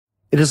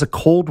It is a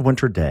cold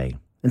winter day,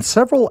 and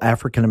several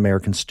African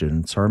American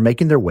students are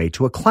making their way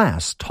to a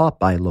class taught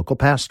by a local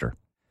pastor.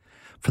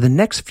 For the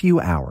next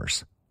few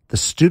hours, the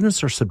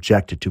students are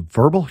subjected to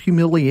verbal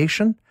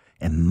humiliation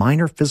and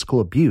minor physical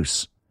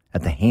abuse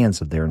at the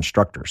hands of their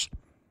instructors.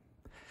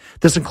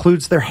 This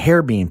includes their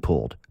hair being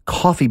pulled,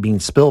 coffee being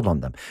spilled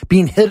on them,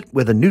 being hit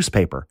with a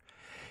newspaper,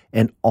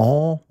 and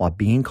all while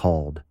being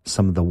called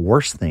some of the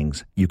worst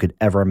things you could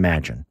ever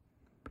imagine,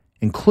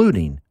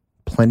 including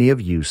plenty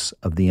of use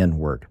of the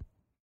N-word.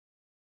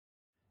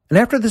 And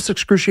after this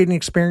excruciating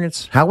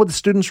experience, how would the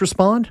students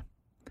respond?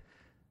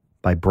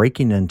 By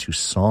breaking into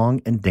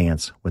song and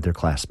dance with their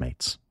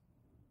classmates.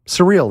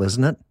 Surreal,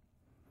 isn't it?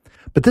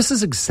 But this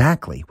is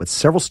exactly what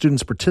several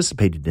students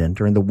participated in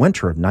during the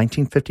winter of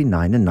 1959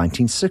 and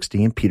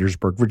 1960 in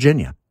Petersburg,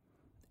 Virginia.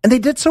 And they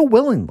did so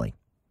willingly.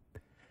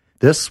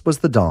 This was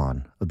the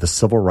dawn of the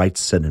Civil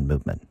Rights Sit-in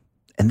movement.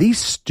 And these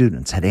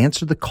students had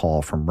answered the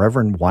call from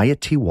Reverend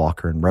Wyatt T.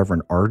 Walker and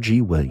Reverend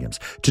R.G. Williams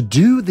to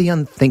do the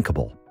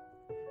unthinkable.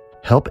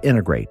 Help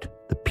integrate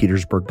the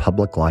Petersburg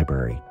Public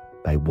Library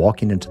by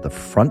walking into the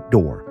front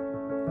door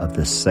of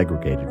this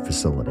segregated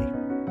facility.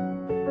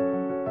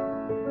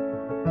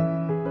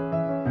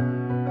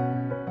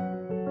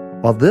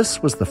 While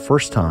this was the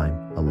first time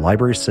a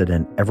library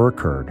sit-in ever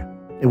occurred,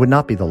 it would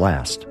not be the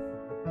last.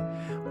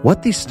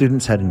 What these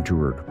students had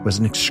endured was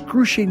an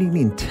excruciatingly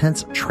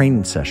intense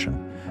training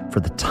session for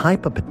the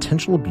type of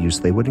potential abuse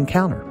they would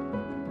encounter.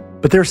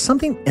 But there's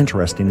something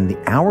interesting in the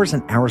hours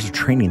and hours of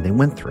training they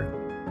went through.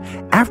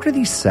 After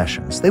these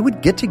sessions, they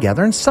would get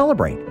together and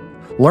celebrate,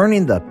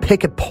 learning the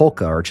picket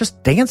polka or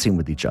just dancing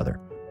with each other.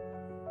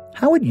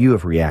 How would you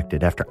have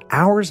reacted after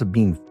hours of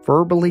being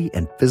verbally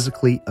and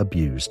physically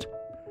abused?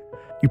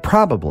 You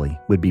probably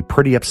would be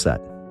pretty upset,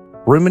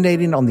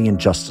 ruminating on the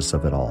injustice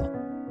of it all.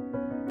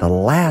 The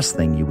last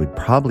thing you would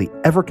probably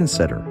ever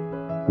consider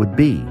would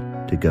be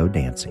to go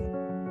dancing.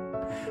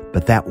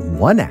 But that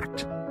one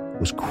act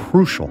was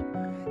crucial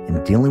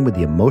in dealing with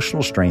the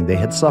emotional strain they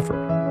had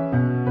suffered.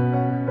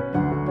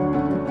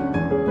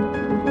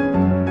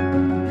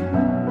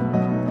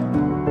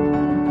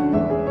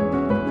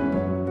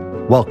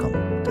 Welcome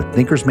to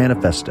Thinker's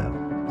Manifesto,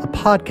 a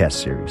podcast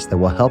series that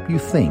will help you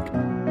think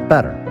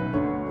better.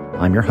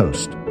 I'm your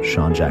host,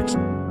 Sean Jackson.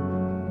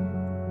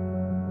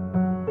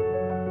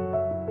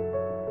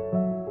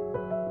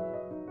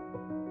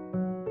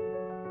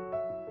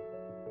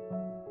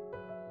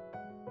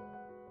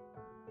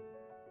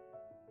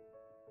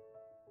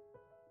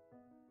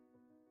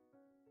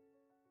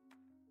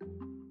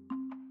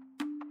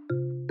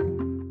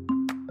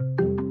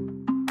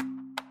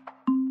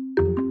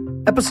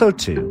 Episode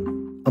 2,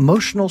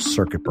 Emotional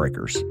Circuit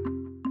Breakers.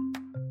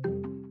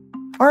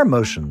 Our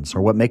emotions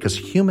are what make us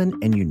human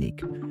and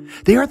unique.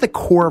 They are at the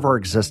core of our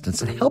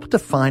existence and help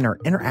define our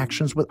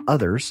interactions with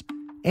others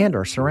and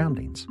our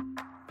surroundings.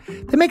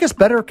 They make us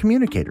better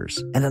communicators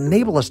and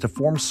enable us to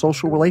form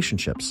social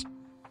relationships.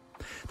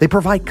 They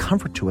provide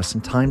comfort to us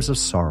in times of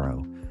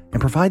sorrow and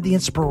provide the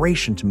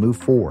inspiration to move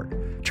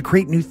forward, to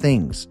create new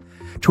things,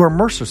 to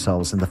immerse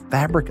ourselves in the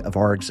fabric of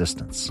our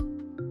existence.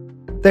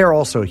 They are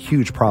also a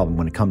huge problem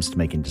when it comes to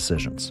making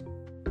decisions.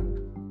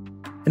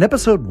 In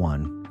episode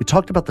 1, we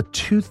talked about the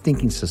two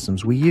thinking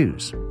systems we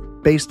use,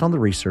 based on the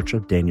research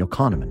of Daniel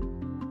Kahneman.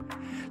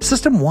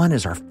 System 1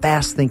 is our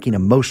fast-thinking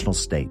emotional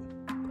state,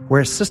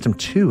 whereas System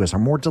 2 is our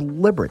more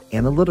deliberate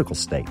analytical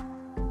state.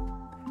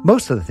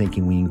 Most of the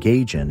thinking we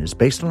engage in is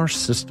based on our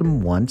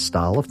System 1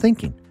 style of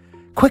thinking,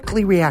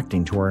 quickly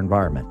reacting to our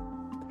environment.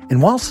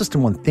 And while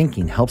System 1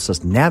 thinking helps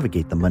us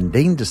navigate the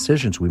mundane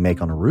decisions we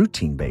make on a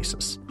routine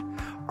basis,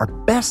 our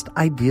best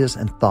ideas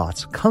and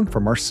thoughts come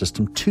from our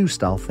System 2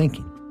 style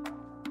thinking.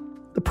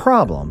 The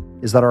problem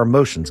is that our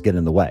emotions get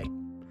in the way.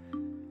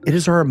 It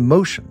is our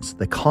emotions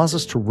that cause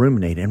us to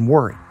ruminate and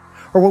worry,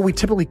 or what we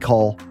typically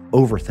call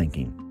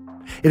overthinking.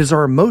 It is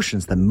our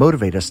emotions that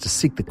motivate us to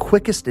seek the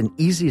quickest and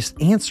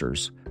easiest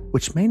answers,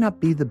 which may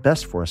not be the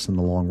best for us in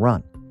the long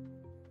run.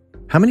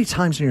 How many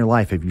times in your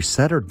life have you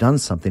said or done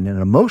something in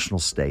an emotional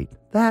state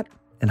that,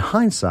 in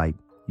hindsight,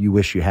 you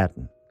wish you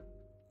hadn't?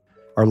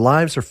 Our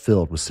lives are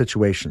filled with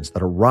situations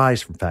that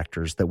arise from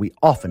factors that we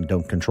often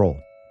don't control.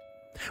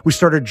 We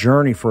start a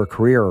journey for a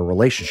career or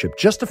relationship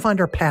just to find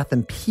our path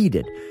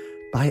impeded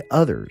by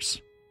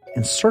others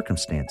and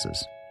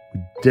circumstances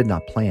we did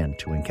not plan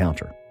to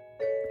encounter.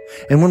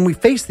 And when we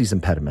face these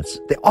impediments,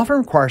 they often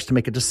require us to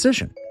make a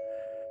decision,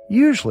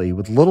 usually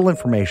with little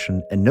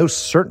information and no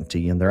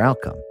certainty in their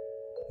outcome.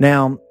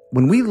 Now,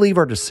 when we leave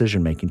our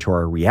decision-making to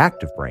our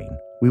reactive brain,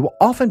 we will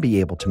often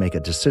be able to make a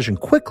decision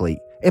quickly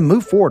and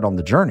move forward on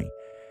the journey,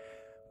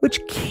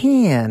 which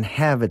can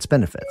have its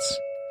benefits.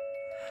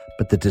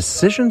 But the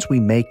decisions we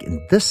make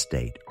in this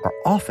state are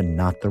often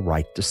not the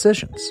right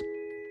decisions.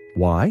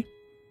 Why?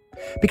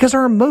 Because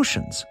our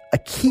emotions, a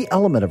key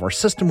element of our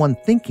System 1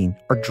 thinking,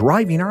 are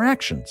driving our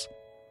actions.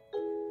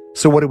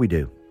 So what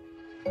do?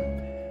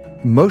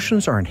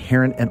 Emotions are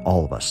inherent in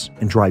all of us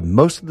and drive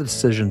most of the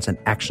decisions and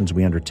actions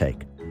we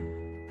undertake.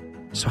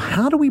 So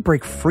how do we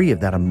break free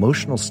of that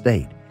emotional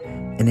state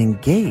and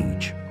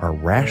engage our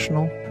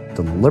rational,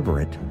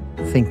 deliberate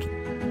thinking.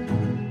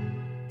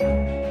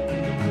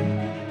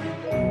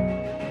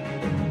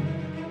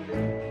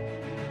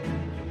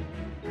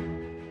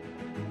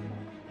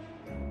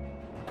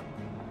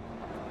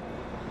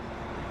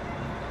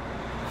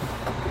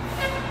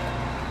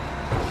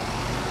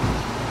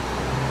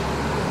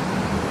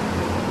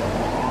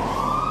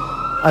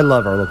 I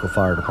love our local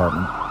fire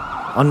department.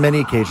 On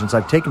many occasions,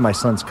 I've taken my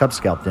son's Cub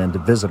Scout den to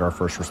visit our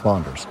first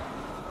responders.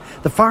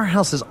 The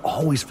firehouse is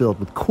always filled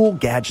with cool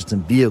gadgets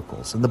and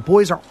vehicles, and the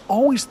boys are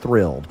always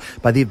thrilled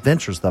by the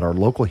adventures that our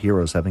local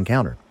heroes have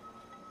encountered.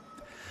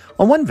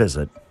 On one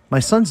visit, my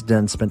son's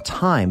den spent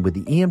time with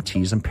the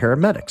EMTs and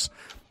paramedics,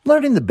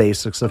 learning the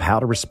basics of how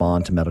to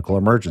respond to medical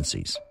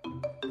emergencies.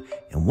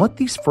 And what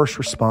these first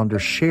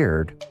responders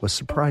shared was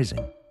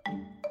surprising.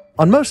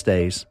 On most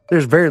days,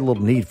 there's very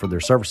little need for their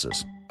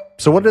services.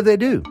 So what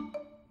do?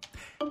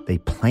 They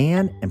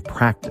plan and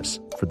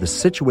practice for the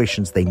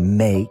situations they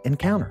may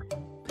encounter.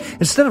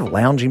 Instead of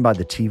lounging by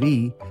the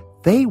TV,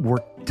 they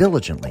work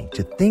diligently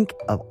to think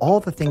of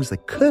all the things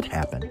that could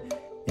happen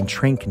and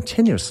train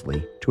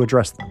continuously to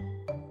address them.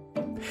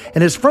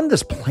 And it's from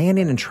this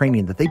planning and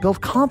training that they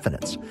build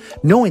confidence,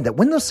 knowing that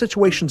when those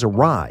situations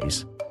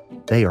arise,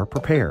 they are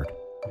prepared.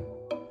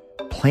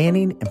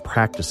 Planning and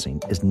practicing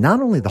is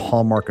not only the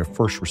hallmark of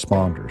first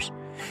responders,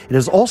 it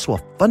is also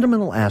a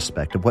fundamental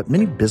aspect of what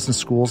many business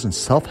schools and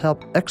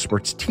self-help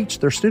experts teach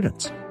their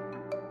students.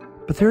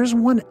 But there is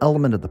one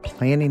element of the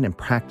planning and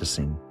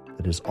practicing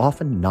that is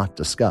often not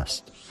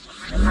discussed.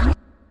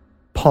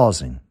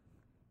 Pausing.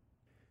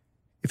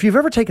 If you've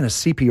ever taken a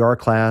CPR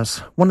class,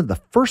 one of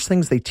the first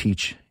things they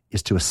teach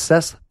is to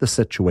assess the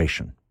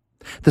situation.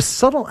 The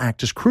subtle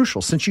act is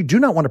crucial since you do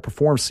not want to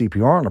perform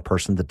CPR on a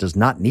person that does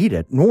not need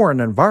it, nor in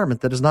an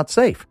environment that is not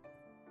safe.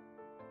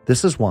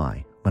 This is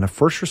why, when a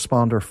first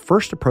responder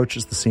first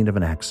approaches the scene of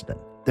an accident,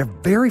 their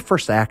very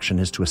first action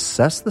is to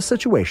assess the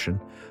situation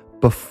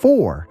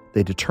before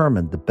they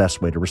determine the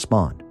best way to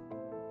respond.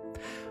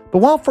 But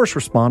while first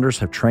responders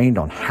have trained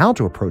on how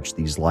to approach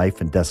these life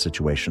and death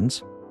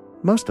situations,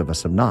 most of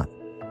us have not.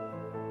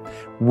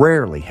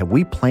 Rarely have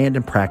we planned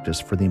and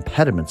practiced for the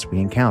impediments we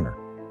encounter.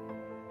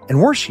 And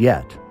worse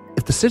yet,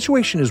 if the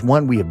situation is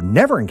one we have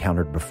never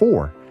encountered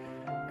before,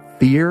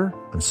 fear,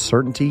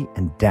 uncertainty,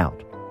 and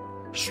doubt,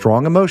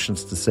 strong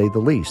emotions to say the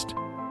least,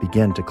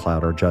 begin to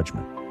cloud our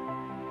judgment.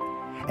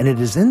 And it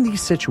is in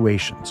these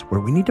situations where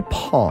we need to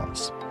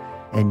pause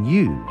and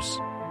use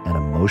an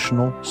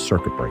emotional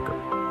circuit breaker.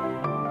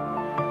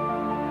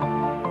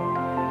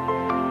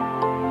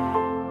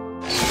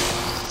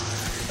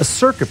 A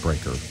circuit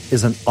breaker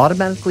is an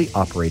automatically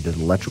operated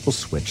electrical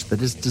switch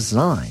that is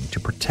designed to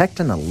protect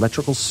an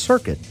electrical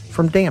circuit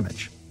from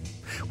damage,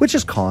 which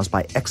is caused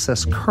by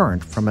excess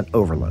current from an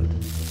overload.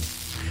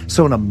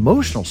 So an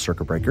emotional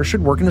circuit breaker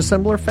should work in a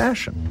similar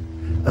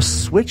fashion, a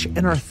switch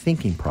in our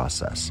thinking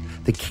process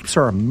that keeps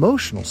our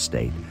emotional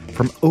state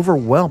from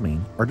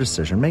overwhelming our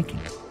decision-making.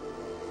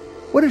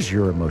 What is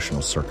your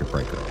emotional circuit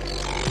breaker?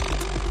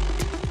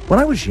 When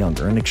I was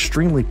younger and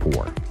extremely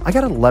poor, I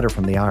got a letter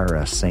from the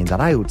IRS saying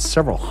that I owed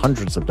several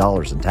hundreds of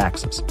dollars in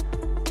taxes.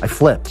 I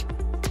flipped.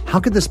 How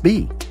could this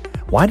be?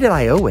 Why did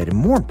I owe it? And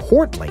more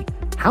importantly,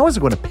 how was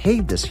I going to pay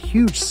this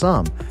huge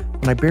sum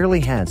when I barely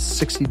had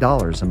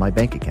 $60 in my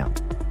bank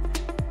account?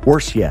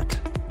 Worse yet,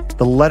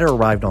 the letter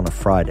arrived on a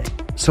Friday,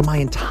 so my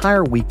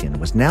entire weekend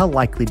was now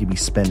likely to be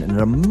spent in an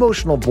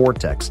emotional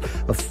vortex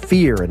of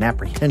fear and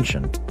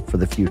apprehension for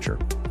the future.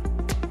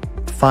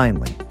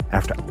 Finally,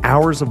 after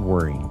hours of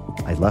worrying,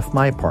 I left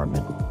my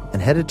apartment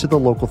and headed to the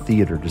local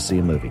theater to see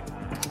a movie.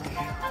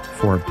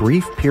 For a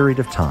brief period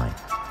of time,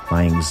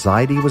 my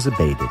anxiety was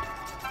abated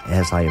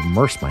as I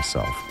immersed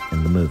myself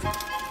in the movie.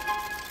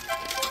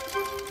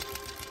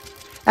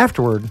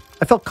 Afterward,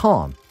 I felt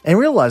calm and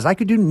realized I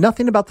could do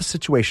nothing about the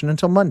situation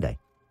until Monday.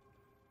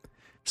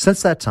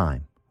 Since that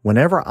time,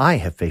 whenever I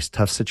have faced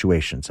tough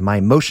situations and my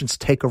emotions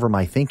take over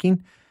my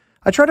thinking,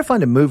 I try to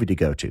find a movie to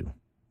go to,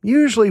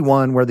 usually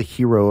one where the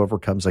hero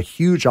overcomes a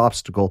huge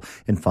obstacle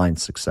and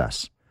finds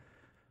success.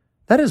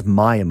 That is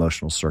my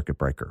emotional circuit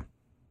breaker.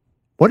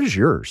 What is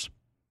yours?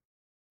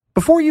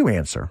 Before you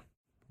answer,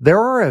 there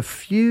are a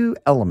few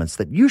elements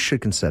that you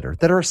should consider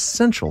that are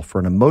essential for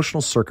an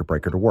emotional circuit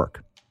breaker to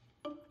work.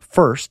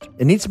 First,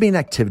 it needs to be an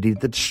activity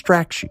that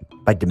distracts you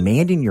by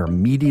demanding your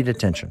immediate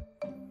attention.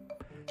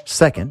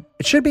 Second,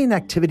 it should be an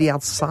activity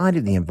outside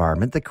of the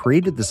environment that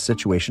created the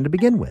situation to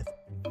begin with.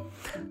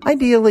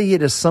 Ideally,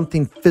 it is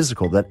something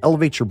physical that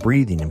elevates your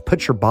breathing and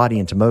puts your body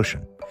into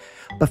motion.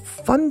 But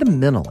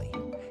fundamentally,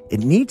 it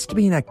needs to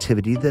be an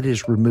activity that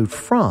is removed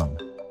from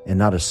and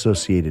not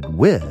associated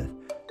with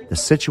the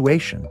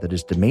situation that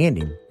is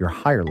demanding your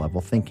higher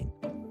level thinking.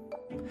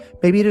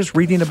 Maybe it is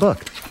reading a book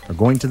or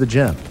going to the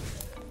gym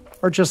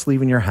or just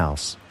leaving your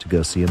house to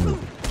go see a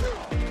movie.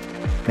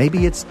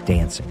 Maybe it's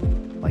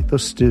dancing, like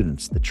those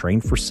students that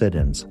trained for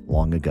sit-ins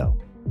long ago.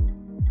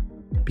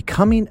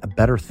 Becoming a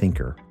better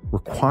thinker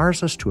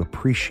requires us to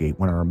appreciate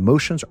when our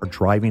emotions are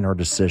driving our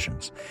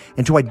decisions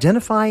and to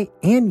identify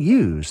and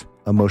use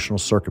emotional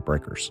circuit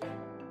breakers.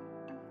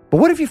 But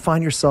what if you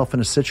find yourself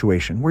in a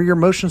situation where your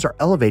emotions are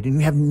elevated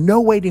and you have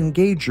no way to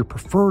engage your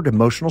preferred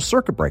emotional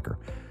circuit breaker?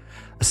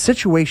 A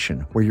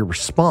situation where your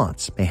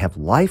response may have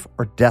life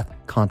or death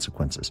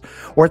consequences,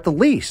 or at the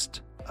least,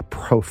 a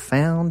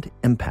profound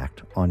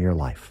impact on your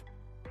life.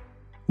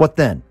 What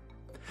then?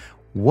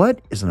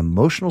 What is an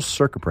emotional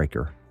circuit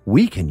breaker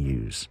we can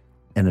use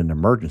in an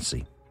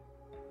emergency?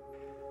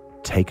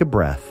 Take a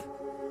breath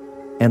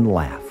and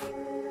laugh.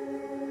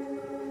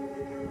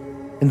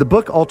 In the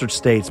book Altered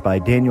States by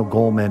Daniel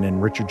Goleman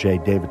and Richard J.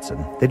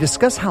 Davidson, they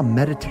discuss how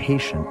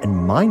meditation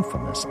and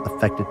mindfulness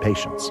affected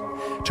patients.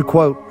 To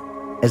quote,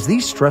 "As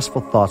these stressful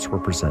thoughts were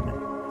presented,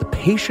 the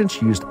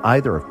patients used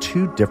either of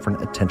two different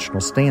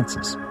attentional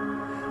stances: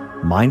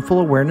 mindful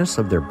awareness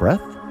of their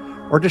breath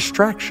or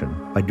distraction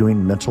by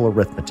doing mental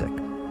arithmetic.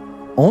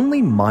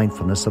 Only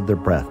mindfulness of their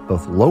breath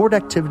both lowered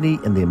activity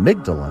in the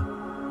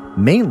amygdala,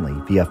 mainly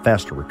via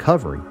faster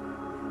recovery,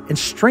 and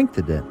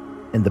strengthened it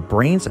in the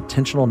brain's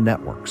attentional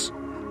networks,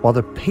 while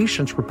the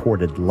patients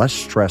reported less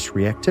stress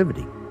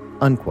reactivity,"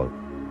 unquote.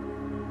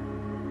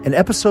 In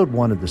episode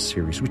 1 of this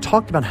series, we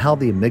talked about how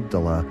the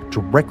amygdala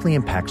directly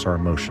impacts our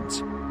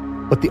emotions.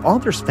 What the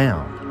authors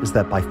found is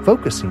that by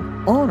focusing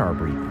on our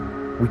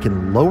breathing, we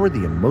can lower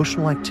the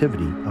emotional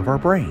activity of our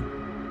brain.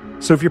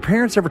 So if your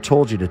parents ever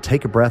told you to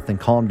take a breath and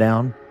calm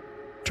down,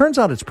 turns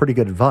out it's pretty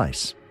good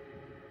advice.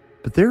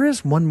 But there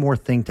is one more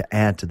thing to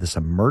add to this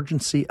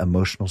emergency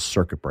emotional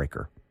circuit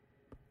breaker: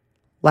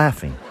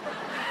 laughing.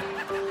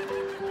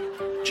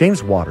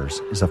 James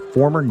Waters is a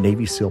former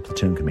Navy SEAL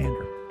platoon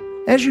commander.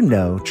 As you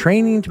know,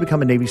 training to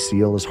become a Navy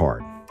SEAL is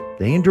hard.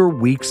 They endure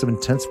weeks of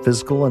intense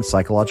physical and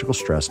psychological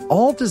stress,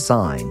 all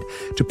designed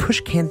to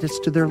push candidates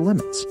to their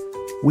limits,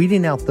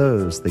 weeding out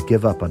those that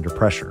give up under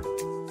pressure.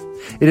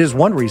 It is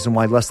one reason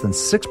why less than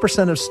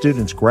 6% of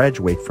students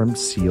graduate from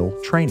SEAL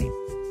training.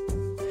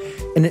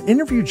 In an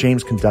interview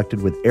James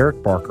conducted with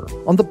Eric Barker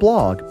on the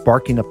blog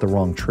Barking Up the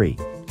Wrong Tree,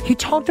 he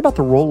talked about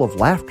the role of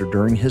laughter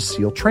during his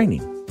SEAL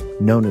training,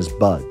 known as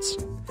BUDS.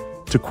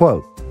 To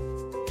quote,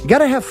 "You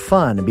gotta have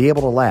fun and be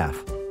able to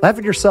laugh. Laugh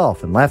at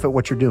yourself and laugh at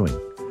what you're doing.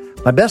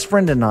 My best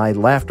friend and I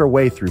laughed our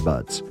way through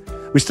BUDS.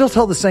 We still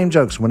tell the same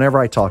jokes whenever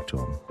I talk to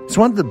him. It's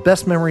one of the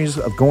best memories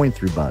of going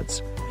through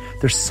BUDS.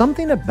 There's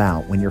something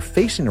about when you're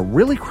facing a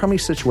really crummy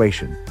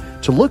situation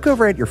to look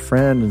over at your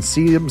friend and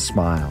see him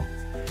smile.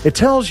 It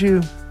tells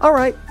you, all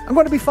right, I'm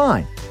going to be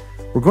fine.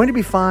 We're going to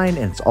be fine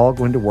and it's all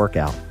going to work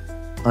out,"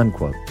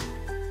 unquote.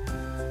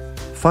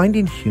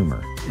 Finding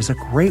humor is a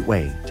great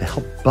way to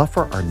help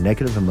buffer our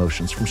negative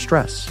emotions from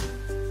stress.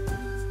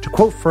 To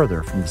quote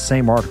further from the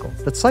same article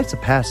that cites a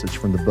passage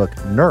from the book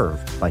Nerve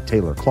by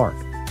Taylor Clark,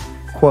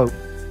 quote,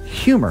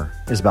 "Humor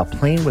is about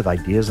playing with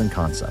ideas and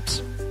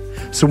concepts.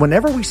 So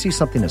whenever we see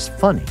something as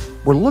funny,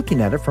 we're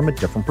looking at it from a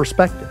different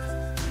perspective.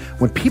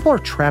 When people are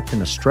trapped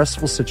in a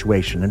stressful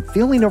situation and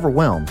feeling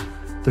overwhelmed,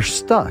 they're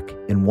stuck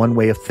in one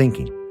way of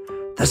thinking.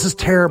 This is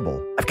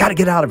terrible. I've got to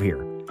get out of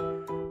here.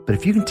 But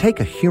if you can take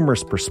a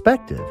humorous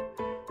perspective,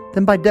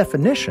 then by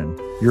definition,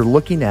 you're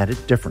looking at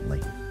it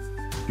differently.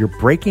 You're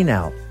breaking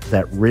out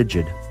that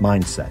rigid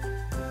mindset.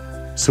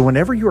 So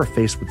whenever you are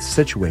faced with a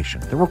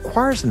situation that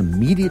requires an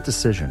immediate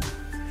decision,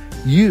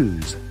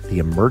 use the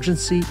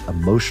emergency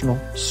emotional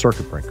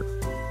circuit breaker.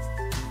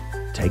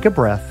 Take a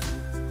breath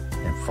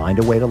and find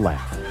a way to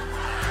laugh."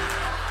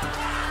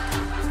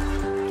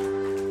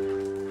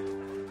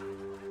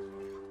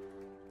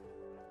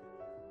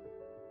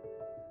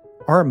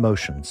 Our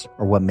emotions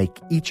are what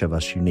make each of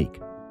us unique,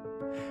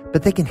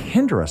 but they can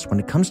hinder us when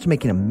it comes to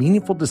making a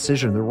meaningful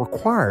decision that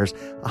requires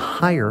a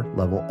higher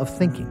level of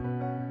thinking.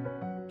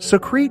 So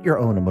create your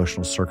own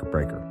emotional circuit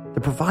breaker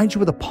that provides you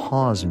with a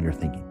pause in your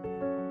thinking.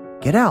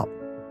 Get out,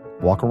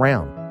 walk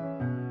around,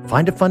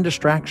 find a fun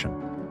distraction,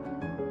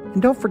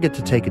 and don't forget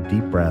to take a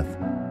deep breath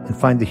and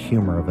find the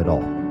humor of it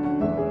all.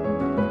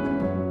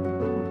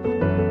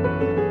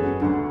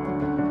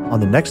 On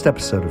the next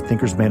episode of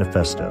Thinker's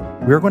Manifesto,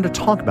 we are going to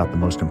talk about the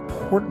most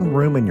important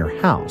room in your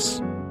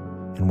house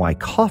and why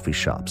coffee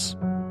shops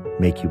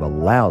make you a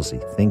lousy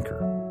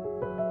thinker.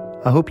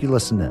 I hope you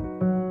listen in.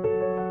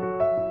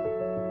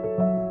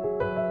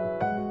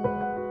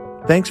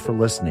 Thanks for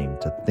listening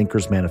to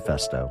Thinker's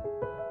Manifesto.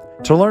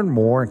 To learn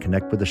more and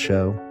connect with the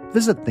show,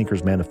 visit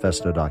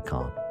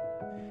thinkersmanifesto.com.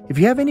 If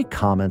you have any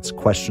comments,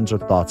 questions, or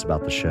thoughts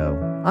about the show,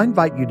 I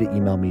invite you to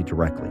email me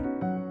directly.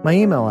 My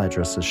email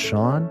address is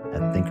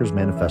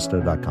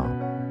sean@thinkersmanifesto.com.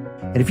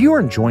 And if you are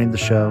enjoying the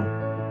show,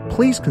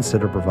 please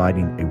consider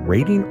providing a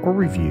rating or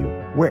review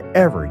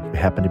wherever you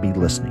happen to be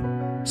listening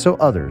so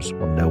others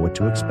will know what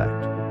to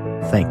expect.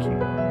 Thank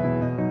you.